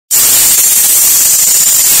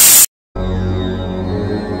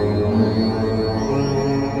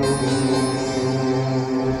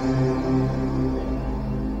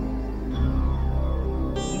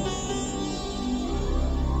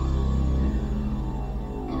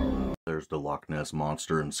the Loch Ness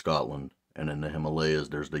Monster in Scotland, and in the Himalayas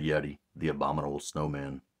there's the Yeti, the abominable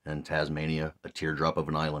snowman. In Tasmania, a teardrop of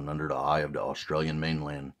an island under the eye of the Australian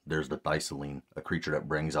mainland, there's the Thycaline, a creature that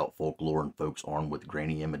brings out folklore and folks armed with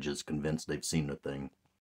grainy images convinced they've seen the thing.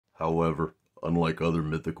 However, unlike other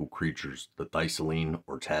mythical creatures, the Thycaline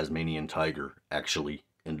or Tasmanian tiger actually,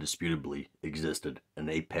 indisputably, existed, an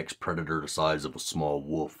apex predator the size of a small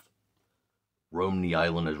wolf. Roamed the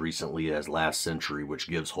island as recently as last century, which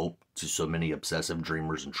gives hope to so many obsessive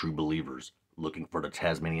dreamers and true believers looking for the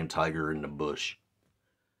Tasmanian tiger in the bush.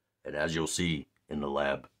 And as you'll see in the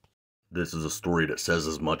lab, this is a story that says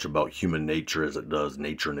as much about human nature as it does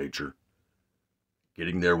nature.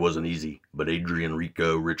 Getting there wasn't easy, but Adrian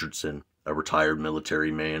Rico Richardson, a retired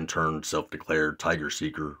military man turned self-declared tiger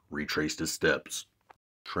seeker, retraced his steps.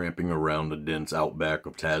 Tramping around the dense outback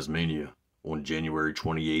of Tasmania, on January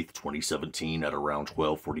 28, 2017 at around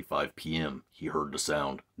 12:45 p.m., he heard the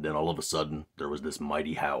sound. Then all of a sudden, there was this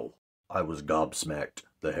mighty howl. I was gobsmacked.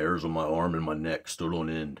 The hairs on my arm and my neck stood on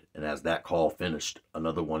end, and as that call finished,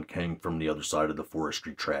 another one came from the other side of the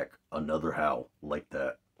forestry track. Another howl, like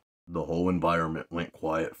that. The whole environment went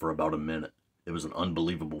quiet for about a minute. It was an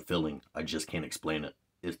unbelievable feeling. I just can't explain it.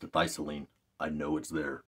 It's the Thycaline. I know it's there.